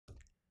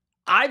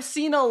I've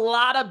seen a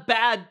lot of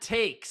bad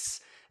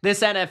takes this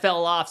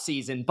NFL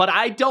offseason, but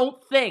I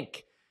don't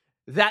think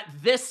that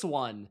this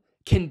one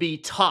can be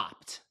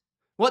topped.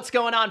 What's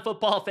going on,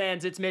 football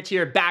fans? It's Mitch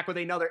here, back with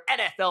another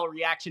NFL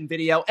reaction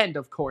video. And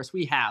of course,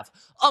 we have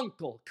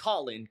Uncle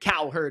Colin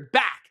Cowherd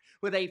back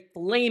with a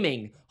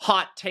flaming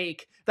hot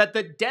take that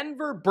the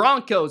Denver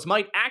Broncos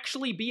might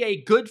actually be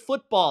a good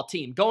football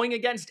team going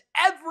against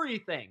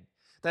everything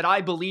that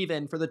I believe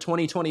in for the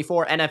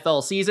 2024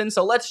 NFL season.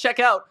 So let's check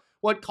out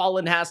what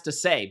Colin has to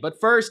say. But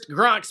first,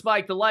 Gronk,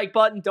 spike the like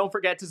button. Don't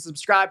forget to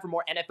subscribe for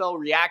more NFL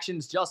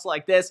reactions just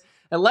like this.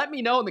 And let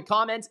me know in the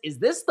comments, is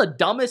this the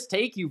dumbest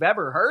take you've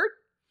ever heard?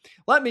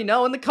 Let me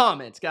know in the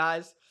comments,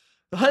 guys.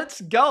 Let's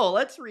go.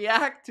 Let's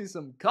react to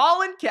some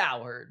Colin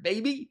Cowherd,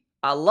 baby.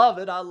 I love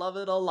it. I love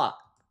it a lot.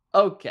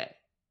 Okay.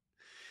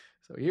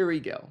 So here we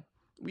go.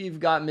 We've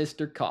got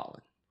Mr.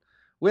 Colin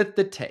with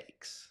the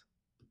takes.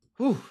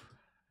 Whew.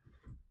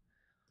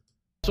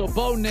 So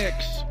Bo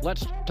Nix,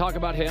 let's talk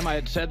about him. I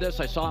had said this.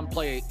 I saw him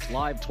play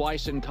live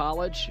twice in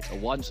college.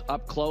 Once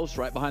up close,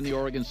 right behind the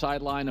Oregon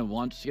sideline, and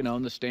once,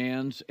 in the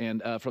stands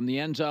and from the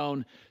end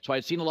zone. So I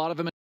had seen a lot of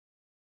him.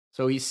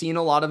 So he's seen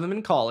a lot of him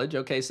in college.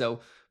 Okay,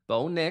 so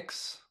Bo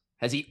Nix,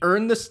 has he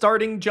earned the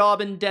starting job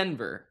in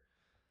Denver?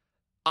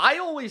 I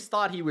always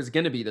thought he was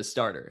going to be the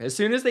starter. As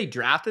soon as they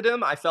drafted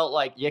him, I felt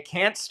like you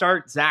can't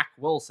start Zach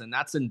Wilson.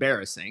 That's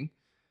embarrassing.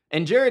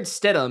 And Jarrett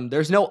Stidham,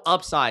 there's no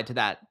upside to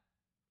that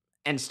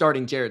and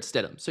starting Jarrett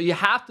Stidham. So you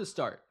have to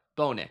start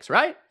Bo Nix,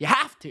 right? You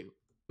have to.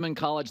 I'm in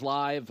college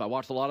live. I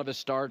watched a lot of his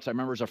starts. I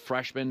remember as a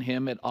freshman,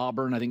 him at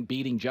Auburn, I think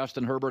beating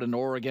Justin Herbert in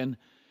Oregon.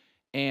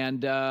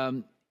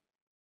 And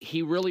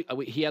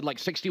he had like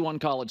 61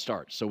 college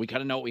starts. So we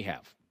kind of know what we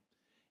have.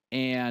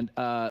 And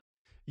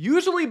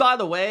usually, by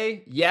the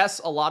way,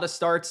 yes, a lot of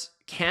starts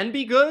can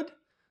be good,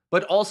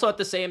 but also at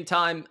the same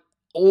time,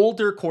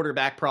 older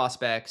quarterback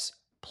prospects,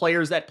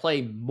 players that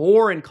play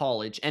more in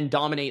college and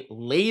dominate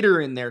later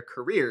in their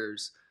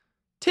careers,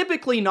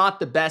 typically not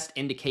the best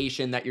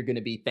indication that you're going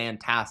to be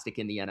fantastic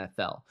in the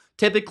NFL.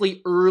 Typically,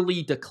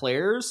 early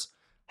declares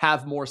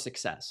have more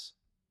success.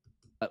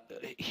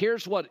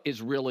 Here's what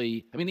is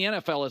really, the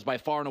NFL is by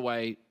far and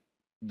away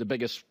the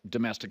biggest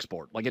domestic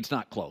sport. Like, it's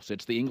not close.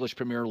 It's the English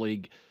Premier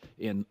League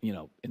in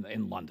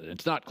London.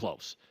 It's not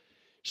close.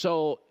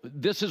 So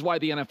this is why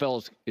the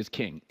NFL is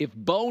king. If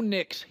Bo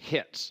Nix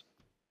hits,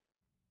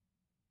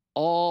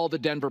 all the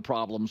Denver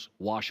problems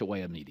wash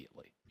away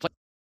immediately.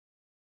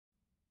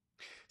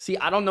 See,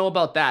 I don't know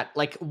about that.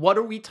 Like, what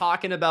are we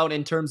talking about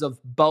in terms of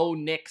Bo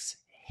Nix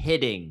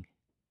hitting?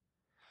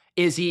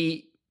 Is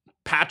he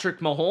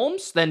Patrick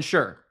Mahomes? Then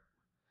sure.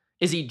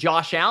 Is he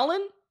Josh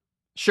Allen?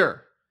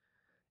 Sure.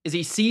 Is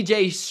he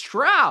CJ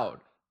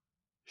Stroud?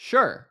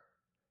 Sure.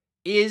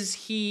 Is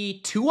he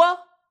Tua?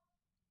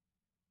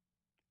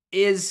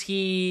 Is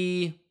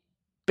he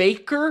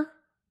Baker?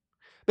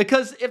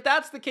 Because if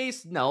that's the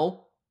case,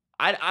 no.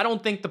 I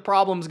don't think the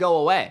problems go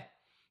away.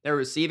 Their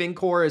receiving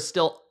core is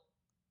still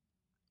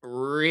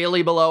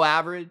really below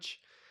average.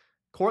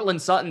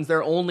 Courtland Sutton's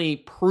their only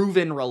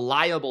proven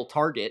reliable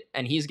target,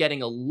 and he's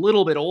getting a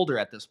little bit older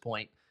at this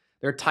point.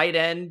 Their tight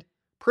end,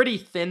 pretty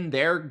thin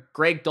there.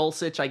 Greg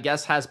Dulcich, I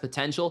guess, has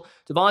potential.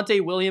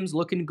 Devontae Williams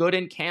looking good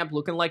in camp,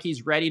 looking like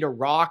he's ready to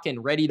rock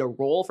and ready to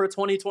roll for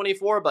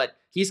 2024, but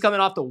he's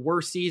coming off the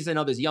worst season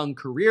of his young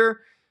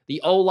career.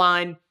 The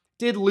O-line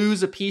did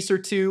lose a piece or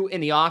two in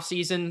the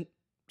offseason,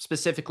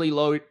 specifically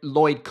Lloyd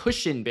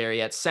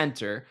Cushenberry at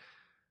center.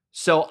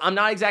 So I'm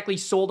not exactly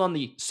sold on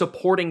the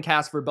supporting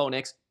cast for Bo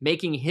Nix,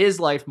 making his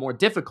life more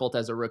difficult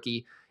as a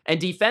rookie. And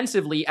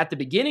defensively, at the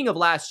beginning of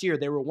last year,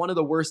 they were one of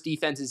the worst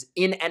defenses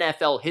in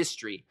NFL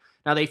history.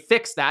 Now, they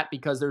fixed that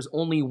because there's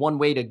only one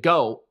way to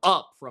go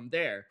up from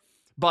there.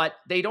 But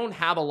they don't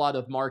have a lot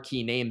of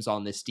marquee names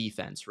on this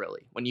defense,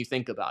 really, when you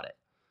think about it.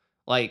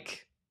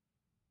 Like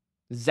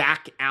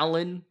Zach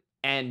Allen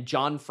and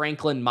John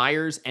Franklin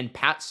Myers and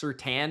Pat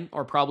Surtain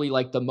are probably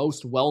like the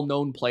most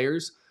well-known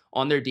players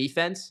on their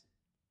defense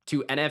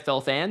to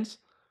NFL fans.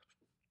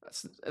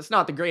 That's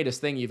not the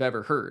greatest thing you've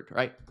ever heard,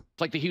 right?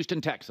 It's like the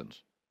Houston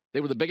Texans.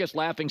 They were the biggest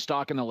laughing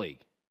stock in the league.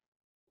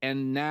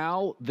 And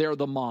now they're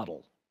the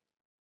model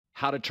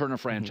how to turn a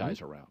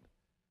franchise around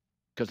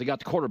because they got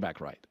the quarterback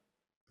right.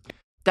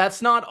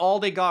 That's not all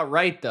they got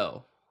right,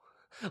 though.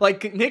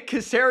 Like, Nick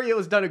Caserio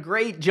has done a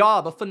great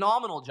job, a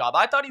phenomenal job.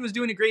 I thought he was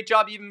doing a great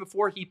job even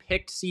before he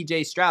picked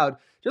CJ Stroud,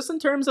 just in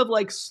terms of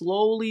like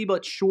slowly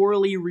but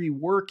surely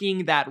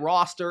reworking that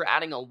roster,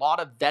 adding a lot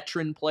of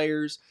veteran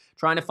players,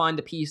 trying to find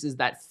the pieces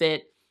that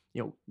fit,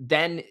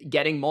 then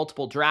getting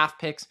multiple draft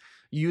picks,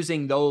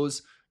 using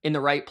those in the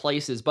right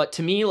places. But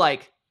to me,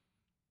 like,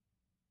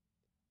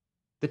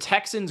 the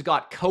Texans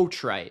got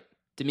coach right,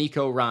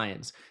 D'Amico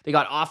Ryans. They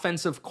got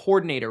offensive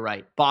coordinator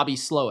right, Bobby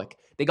Slowick.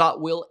 They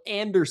got Will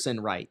Anderson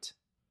right.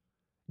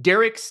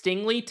 Derek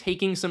Stingley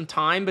taking some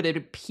time, but it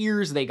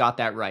appears they got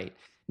that right.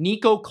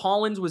 Nico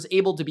Collins was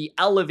able to be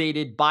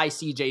elevated by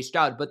CJ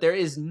Stroud, but there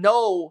is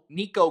no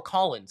Nico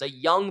Collins, a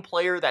young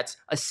player that's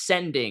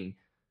ascending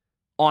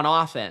on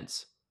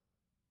offense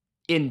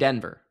in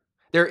Denver.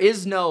 There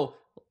is no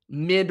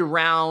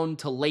mid-round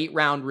to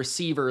late-round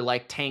receiver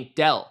like Tank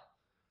Dell.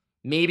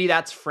 Maybe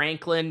that's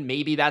Franklin,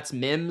 maybe that's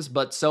Mims,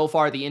 but so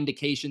far the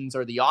indications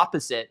are the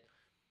opposite.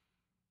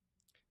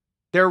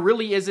 There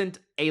really isn't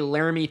a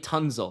Laramie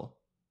Tunzel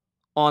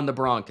on the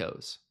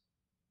Broncos,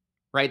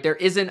 right? There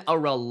isn't a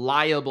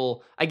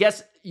reliable, I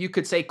guess you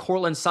could say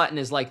Courtland Sutton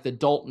is like the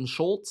Dalton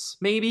Schultz,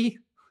 maybe,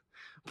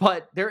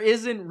 but there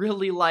isn't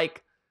really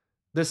like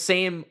the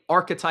same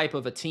archetype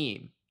of a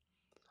team.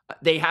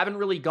 They haven't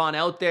really gone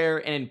out there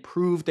and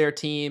improved their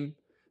team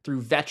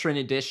through veteran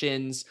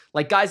additions,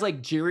 like guys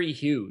like Jerry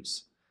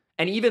Hughes.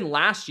 And even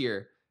last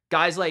year,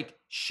 guys like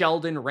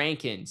Sheldon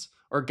Rankins,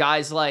 or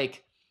guys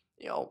like,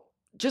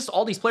 just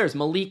all these players,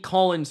 Malik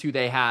Collins, who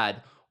they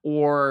had,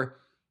 or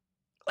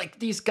like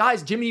these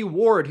guys, Jimmy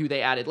Ward, who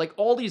they added, like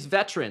all these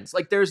veterans.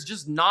 Like there's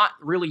just not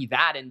really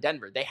that in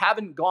Denver. They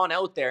haven't gone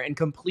out there and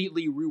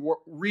completely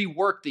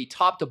reworked the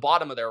top to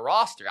bottom of their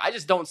roster. I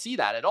just don't see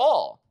that at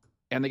all.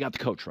 And they got the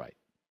coach right.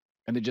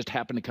 And they just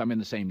happened to come in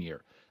the same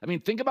year. I mean,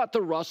 think about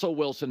the Russell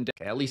Wilson.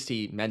 Okay, at least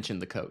he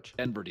mentioned the coach.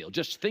 Denver deal.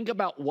 Just think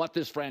about what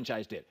this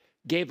franchise did.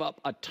 Gave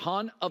up a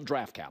ton of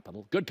draft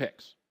capital, good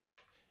picks.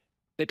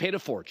 They paid a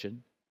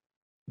fortune.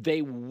 They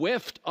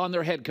whiffed on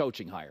their head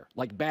coaching hire,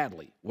 like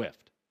badly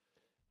whiffed.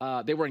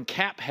 They were in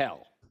cap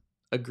hell.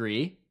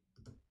 Agree.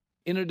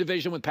 In a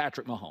division with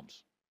Patrick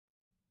Mahomes.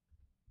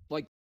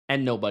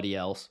 And nobody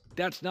else.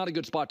 That's not a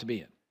good spot to be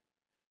in.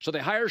 So they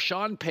hire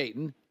Sean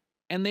Payton,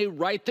 and they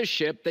right the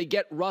ship. They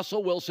get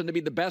Russell Wilson to be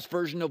the best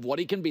version of what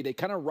he can be. They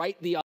kind of right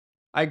the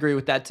I agree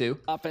with that too.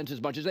 Offense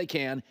as much as they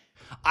can.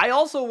 I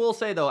also will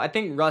say, though, I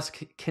think Russ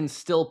can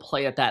still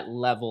play at that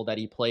level that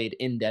he played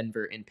in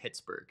Denver and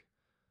Pittsburgh.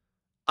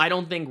 I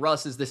don't think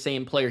Russ is the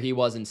same player he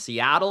was in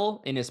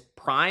Seattle in his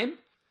prime,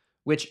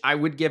 which I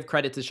would give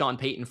credit to Sean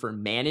Payton for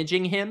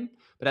managing him.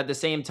 But at the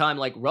same time,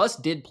 like Russ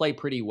did play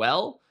pretty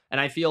well. And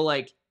I feel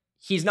like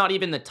he's not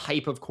even the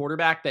type of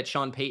quarterback that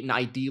Sean Payton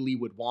ideally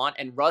would want.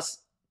 And Russ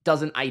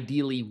doesn't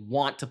ideally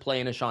want to play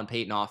in a Sean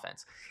Payton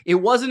offense. It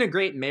wasn't a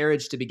great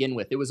marriage to begin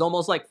with. It was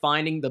almost like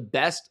finding the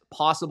best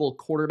possible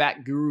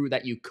quarterback guru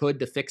that you could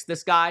to fix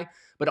this guy.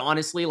 But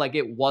honestly, like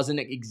it wasn't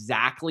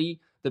exactly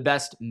the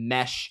best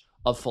mesh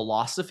of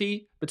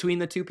philosophy between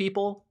the two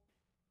people.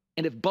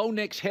 And if Bo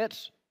Nix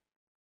hits,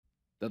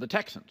 they're the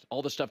Texans.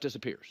 All the stuff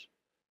disappears.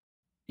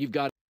 You've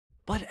got.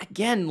 But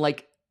again,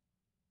 like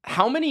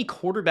how many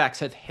quarterbacks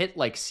have hit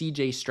like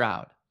CJ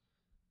Stroud?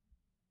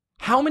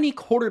 How many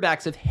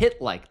quarterbacks have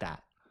hit like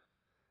that?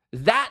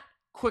 That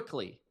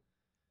quickly,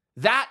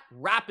 that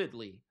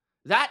rapidly,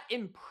 that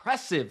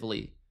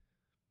impressively.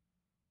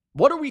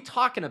 What are we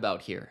talking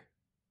about here?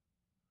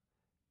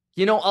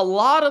 You know, a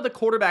lot of the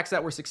quarterbacks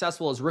that were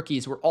successful as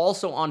rookies were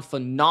also on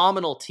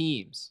phenomenal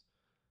teams.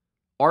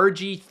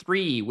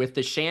 RG3 with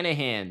the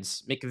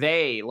Shanahans,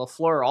 McVay,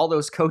 LaFleur, all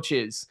those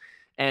coaches,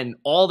 and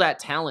all that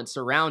talent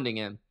surrounding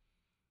him.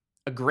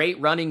 A great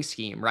running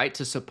scheme, right,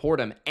 to support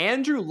him.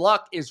 Andrew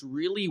Luck is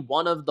really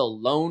one of the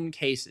lone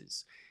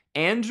cases.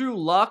 Andrew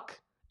Luck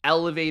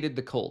elevated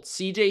the Colts.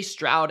 CJ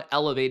Stroud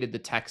elevated the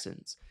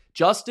Texans.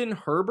 Justin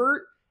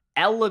Herbert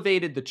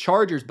elevated the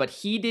Chargers, but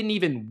he didn't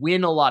even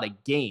win a lot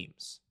of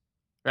games,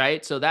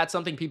 right? So that's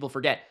something people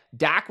forget.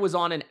 Dak was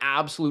on an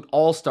absolute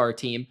all-star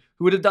team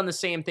who would have done the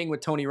same thing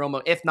with Tony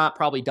Romo, if not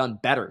probably done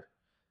better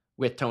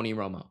with Tony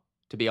Romo,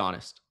 to be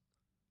honest.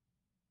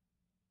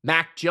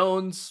 Mac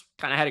Jones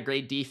kind of had a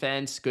great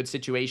defense, good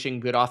situation,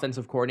 good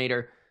offensive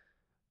coordinator.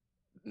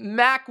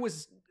 Mac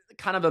was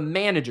kind of a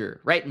manager,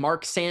 right?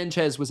 Mark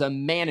Sanchez was a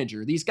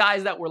manager. These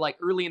guys that were like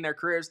early in their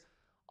careers,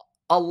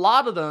 a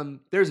lot of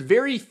them, there's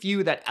very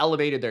few that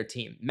elevated their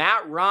team.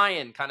 Matt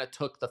Ryan kind of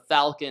took the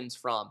Falcons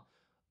from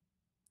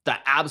the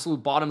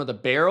absolute bottom of the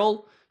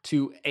barrel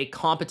to a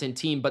competent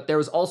team, but there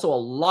was also a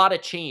lot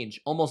of change,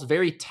 almost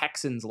very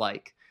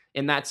Texans-like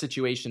in that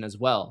situation as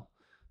well.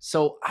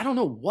 So I don't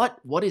know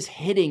what is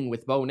hitting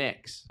with Bo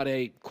Nix. But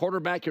a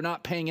quarterback you're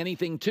not paying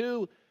anything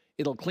to,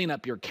 it'll clean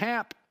up your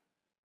cap,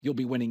 you'll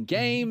be winning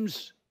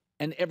games,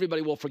 and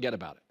everybody will forget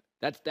about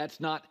it. That's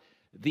not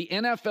the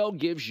NFL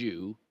gives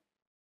you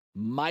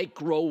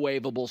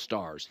microwavable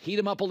stars. Heat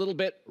them up a little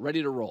bit,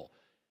 ready to roll.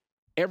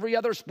 Every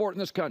other sport in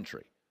this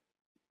country.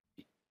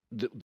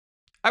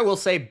 I will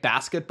say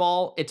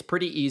basketball, it's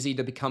pretty easy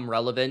to become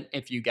relevant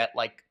if you get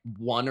like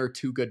one or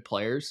two good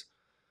players.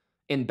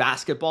 In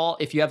basketball,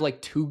 if you have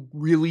like two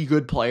really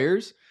good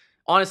players,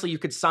 honestly, you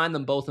could sign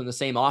them both in the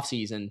same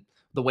offseason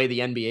the way the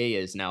NBA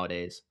is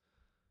nowadays.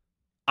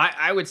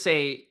 I would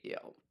say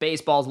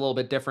baseball is a little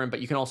bit different, but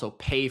you can also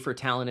pay for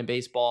talent in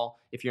baseball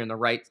if you're in the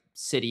right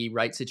city,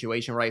 right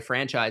situation, right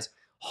franchise.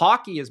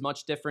 Hockey is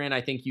much different.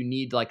 I think you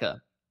need like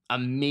a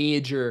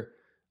major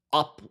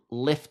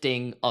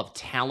uplifting of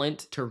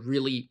talent to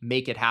really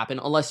make it happen,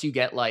 unless you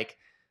get like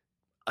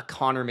a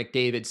Connor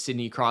McDavid,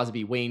 Sidney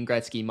Crosby, Wayne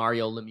Gretzky,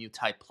 Mario Lemieux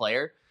type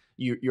player.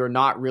 You're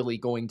not really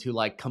going to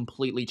like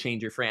completely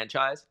change your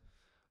franchise.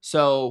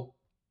 So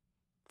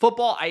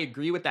football, I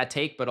agree with that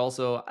take, but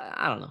also,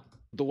 I don't know.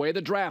 The way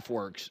the draft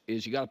works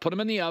is you got to put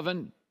them in the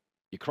oven,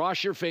 you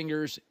cross your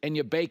fingers, and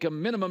you bake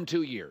them minimum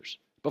 2 years.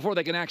 before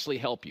they can actually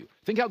help you.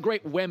 Think how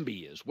great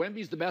Wemby is.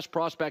 Wemby's the best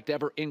prospect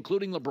ever,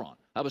 including LeBron.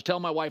 I was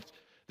telling my wife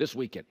this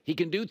weekend, he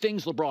can do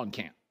things LeBron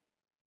can't.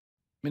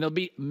 I mean, there'll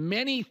be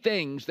many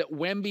things that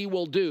Wemby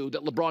will do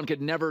that LeBron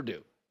could never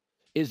do.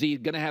 Is he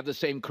going to have the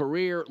same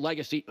career,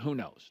 legacy? Who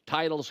knows?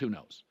 Titles? Who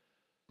knows?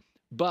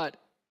 But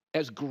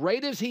as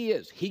great as he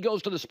is, he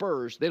goes to the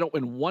Spurs, they don't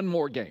win one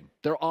more game.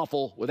 They're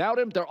awful without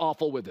him. They're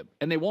awful with him.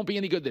 And they won't be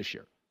any good this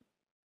year.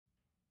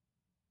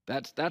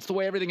 That's the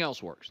way everything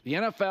else works. The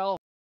NFL.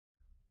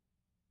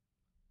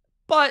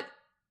 But,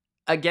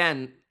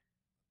 again,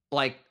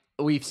 like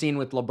we've seen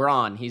with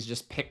LeBron, he's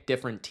just picked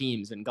different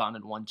teams and gone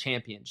and won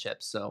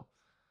championships. So,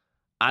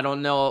 I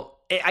don't know.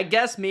 I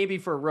guess maybe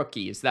for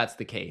rookies, that's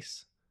the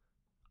case.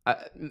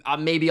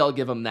 Maybe I'll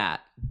give him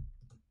that.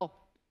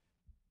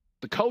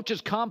 The coach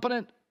is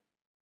competent.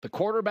 The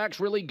quarterback's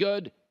really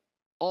good.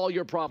 All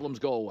your problems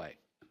go away.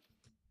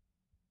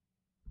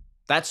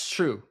 That's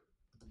true.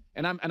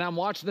 And I'm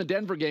watching the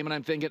Denver game and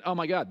I'm thinking, oh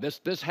my God,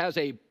 this has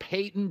a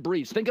Peyton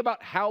Breeze. Think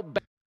about how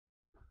bad.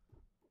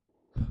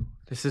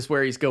 This is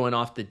where he's going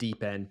off the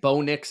deep end.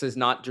 Bo Nix is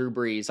not Drew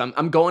Brees.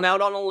 I'm going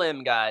out on a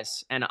limb,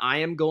 guys, and I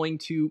am going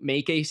to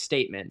make a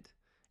statement,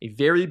 a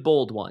very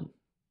bold one,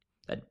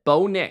 that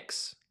Bo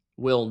Nix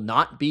will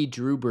not be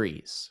Drew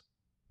Brees.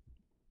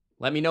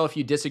 Let me know if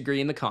you disagree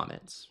in the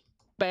comments.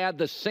 Bad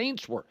the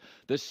Saints were.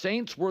 The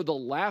Saints were the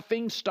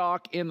laughing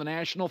stock in the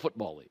National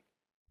Football League.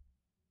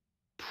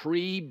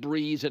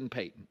 Pre-Brees and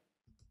Peyton.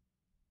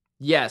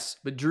 Yes,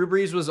 but Drew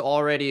Brees was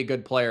already a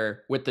good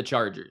player with the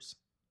Chargers.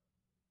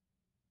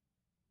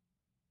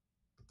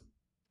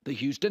 The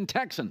Houston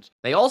Texans.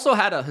 They also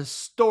had a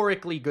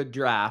historically good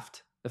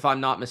draft, if I'm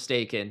not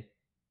mistaken.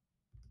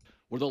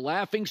 Were the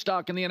laughing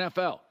stock in the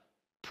NFL.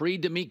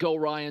 Pre-D'Amico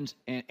Ryans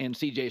and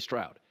CJ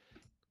Stroud.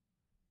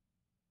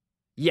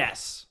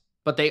 Yes,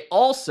 but they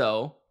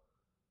also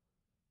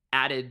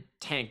added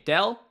Tank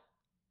Dell.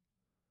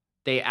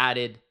 They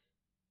added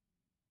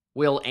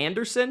Will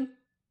Anderson.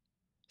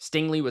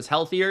 Stingley was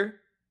healthier.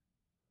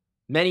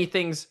 Many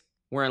things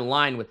were in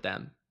line with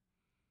them.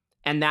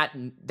 And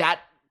that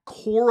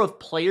core of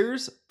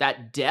players,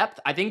 that depth,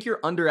 I think you're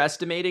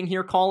underestimating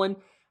here, Colin,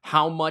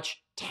 how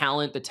much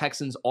talent the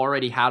Texans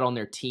already had on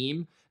their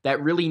team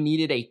that really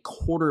needed a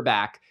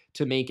quarterback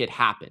to make it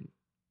happen.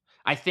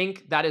 I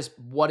think that is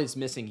what is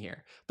missing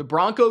here. The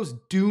Broncos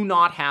do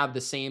not have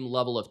the same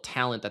level of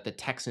talent that the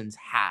Texans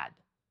had.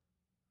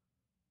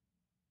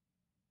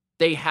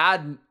 They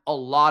had a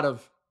lot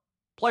of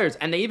players,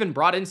 and they even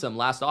brought in some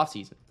last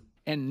offseason.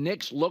 And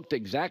Nix looked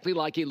exactly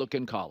like he looked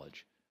in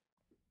college.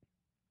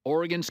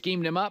 Oregon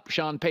schemed him up.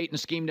 Sean Payton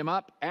schemed him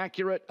up.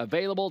 Accurate,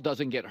 available,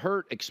 doesn't get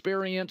hurt,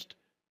 experienced.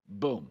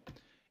 Boom.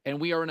 And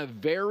we are in a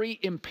very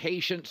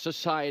impatient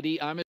society.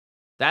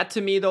 That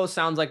to me, though,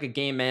 sounds like a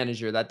game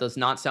manager. That does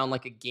not sound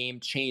like a game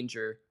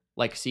changer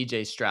like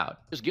CJ Stroud.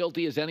 As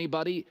guilty as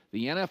anybody,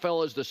 the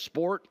NFL is the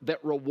sport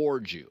that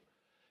rewards you.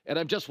 And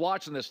I'm just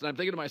watching this, and I'm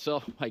thinking to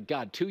myself, my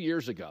God, 2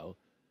 years ago,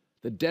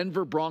 the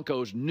Denver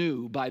Broncos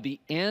knew by the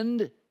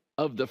end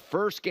of the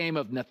first game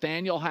of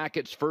Nathaniel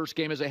Hackett's first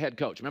game as a head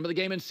coach. Remember the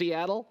game in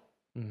Seattle?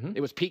 Mm-hmm.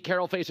 It was Pete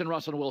Carroll facing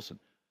Russell Wilson.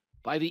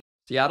 By the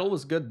Seattle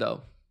was good,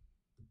 though.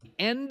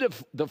 end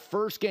of the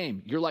first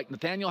game, you're like,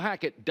 Nathaniel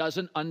Hackett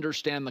doesn't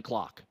understand the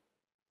clock.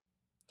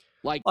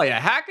 Like, oh, yeah,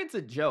 Hackett's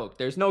a joke.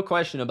 There's no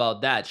question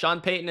about that.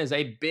 Sean Payton is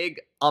a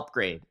big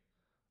upgrade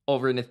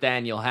over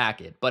Nathaniel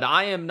Hackett. But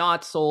I am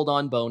not sold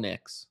on Bo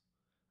Nix.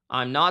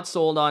 I'm not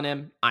sold on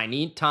him. I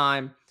need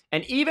time.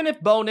 And even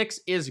if Bo Nix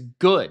is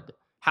good,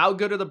 how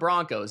good are the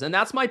Broncos? And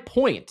that's my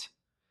point.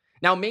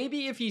 Now,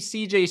 maybe if he's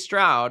CJ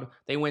Stroud,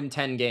 they win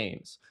 10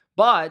 games.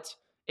 But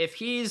if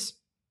he's,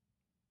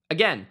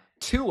 again,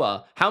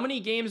 Tua, how many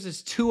games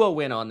does Tua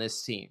win on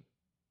this team?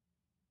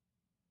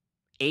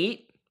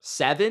 8?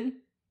 7?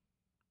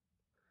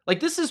 Like,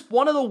 this is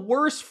one of the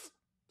worst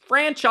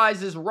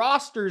franchises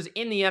rosters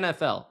in the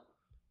NFL.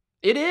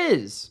 It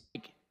is.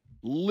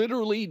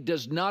 literally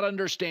does not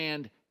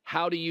understand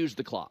how to use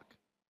the clock.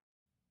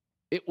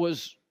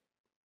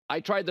 I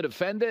tried to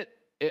defend it.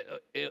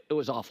 It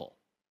was awful.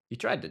 You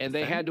tried to and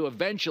they had to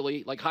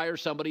eventually hire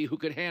somebody who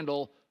could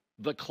handle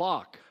the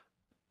clock.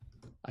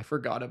 I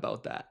forgot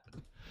about that.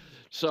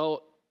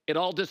 So it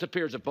all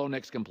disappears if Bo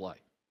Nix can play.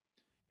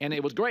 And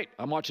it was great.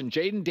 I'm watching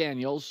Jaden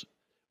Daniels.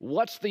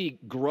 What's the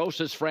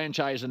grossest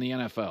franchise in the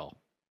NFL?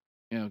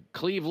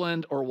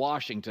 Cleveland or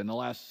Washington the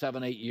last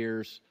 7-8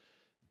 years.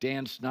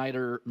 Dan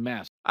Snyder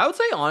mess. I would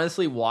say,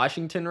 honestly,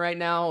 Washington right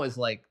now is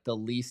like the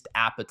least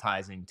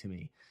appetizing to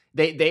me.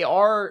 They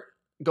are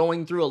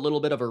going through a little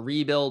bit of a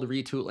rebuild,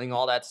 retooling,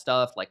 all that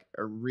stuff, like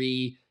a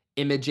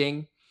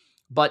re-imaging.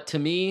 But to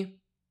me,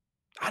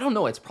 I don't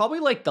know. It's probably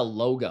like the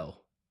logo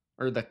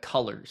or the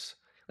colors.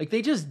 Like,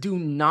 they just do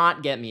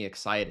not get me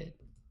excited.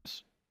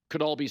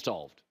 Could all be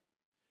solved.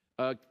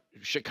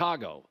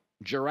 Chicago,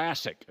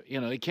 Jurassic.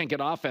 They can't get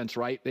offense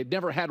right. They've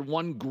never had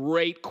one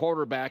great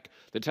quarterback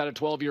that's had a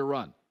 12-year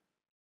run.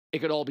 It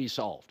could all be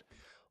solved.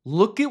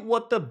 Look at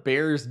what the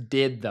Bears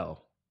did, though.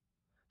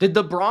 Did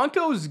the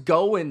Broncos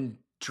go and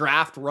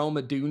draft Rome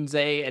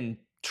Odunze and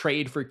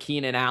trade for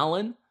Keenan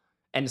Allen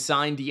and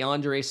sign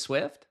DeAndre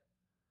Swift?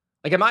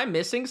 Like, am I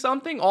missing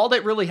something? All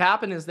that really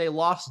happened is they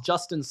lost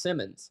Justin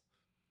Simmons.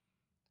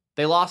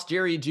 They lost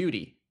Jerry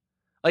Jeudy.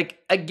 Like,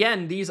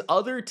 again, these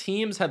other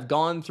teams have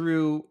gone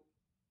through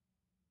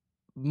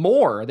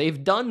more.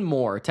 They've done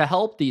more to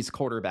help these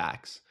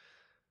quarterbacks.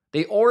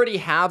 They already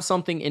have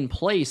something in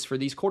place for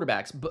these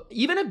quarterbacks. But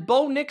even if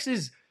Bo Nix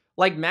is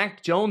like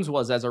Mac Jones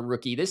was as a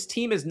rookie, this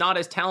team is not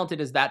as talented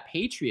as that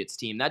Patriots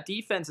team. That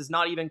defense is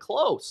not even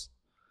close.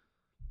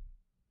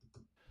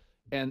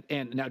 And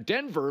now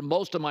Denver,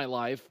 most of my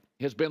life,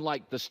 has been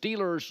like the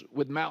Steelers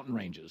with mountain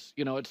ranges.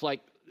 You know, it's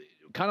like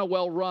kind of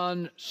well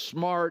run,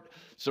 smart,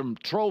 some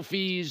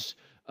trophies,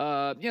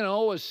 a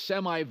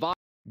semi-viable.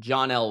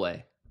 John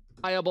Elway.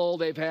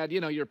 They've had,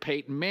 your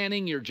Peyton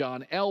Manning, your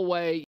John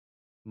Elway,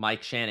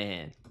 Mike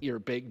Shanahan, your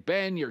Big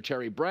Ben, your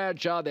Terry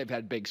Bradshaw. They've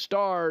had big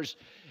stars.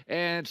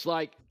 And it's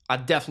like,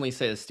 I'd definitely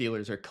say the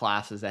Steelers are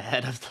classes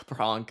ahead of the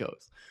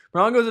Broncos.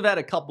 Broncos have had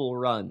a couple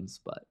runs,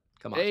 but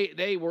come on.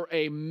 They were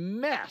a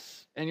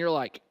mess. And you're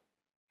like,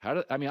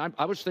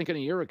 I was thinking a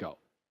year ago,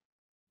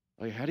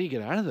 like, how do you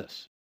get out of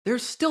this? They're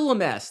still a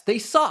mess. They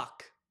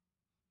suck.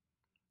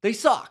 They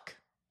suck.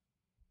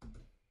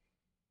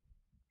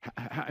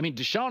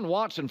 Deshaun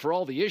Watson, for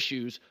all the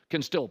issues,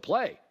 can still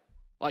play.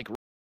 Like,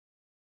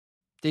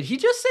 did he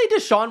just say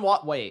Deshaun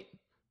Watson? Wait.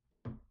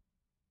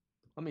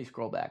 Let me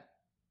scroll back.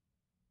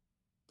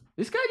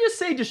 This guy just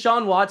say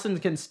Deshaun Watson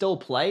can still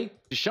play?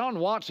 Deshaun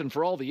Watson,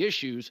 for all the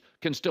issues,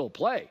 can still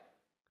play.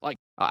 Like,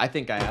 I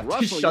think I have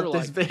Russell, to shut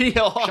this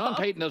video off. Sean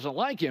Payton doesn't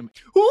like him.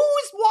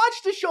 Who's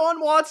watched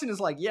Deshaun Watson is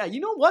like, yeah, you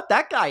know what?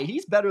 That guy,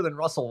 he's better than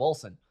Russell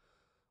Wilson.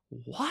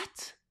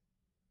 What?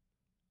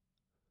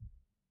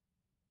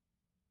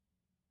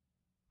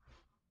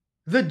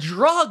 The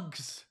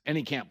drugs. And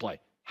he can't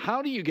play.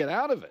 How do you get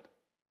out of it?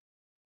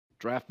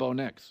 Draft Bo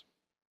Nix.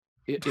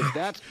 If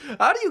that's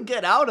how do you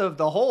get out of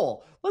the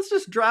hole? Let's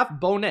just draft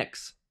Bo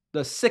Nix,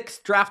 the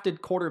 6th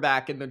drafted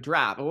quarterback in the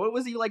draft. What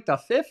was he, like the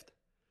 5th?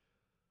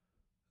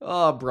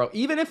 Oh, bro.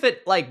 Even if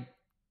it like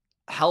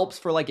helps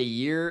for like a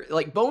year,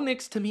 like Bo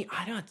Nix to me,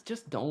 I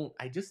just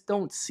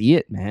don't see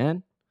it,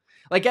 man.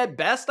 Like at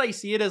best, I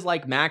see it as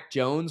like Mac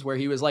Jones, where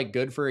he was like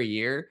good for a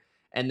year,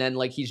 and then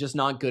like he's just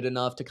not good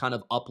enough to kind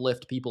of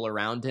uplift people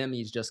around him.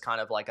 He's just kind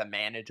of like a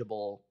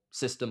manageable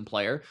system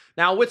player.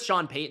 Now with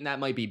Sean Payton, that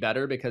might be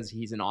better because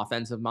he's an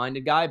offensive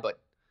minded guy, but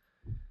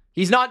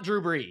he's not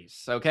Drew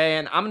Brees. Okay.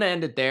 And I'm going to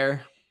end it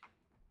there.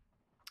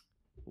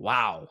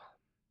 Wow.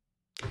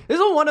 This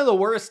is one of the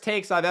worst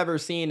takes I've ever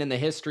seen in the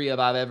history of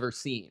I've ever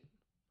seen.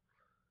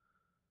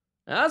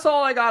 And that's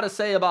all I got to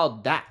say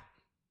about that,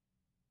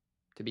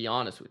 to be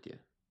honest with you.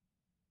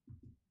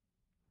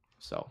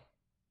 So,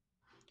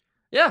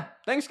 yeah.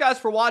 Thanks guys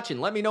for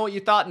watching. Let me know what you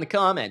thought in the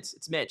comments.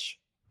 It's Mitch.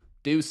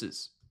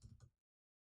 Deuces.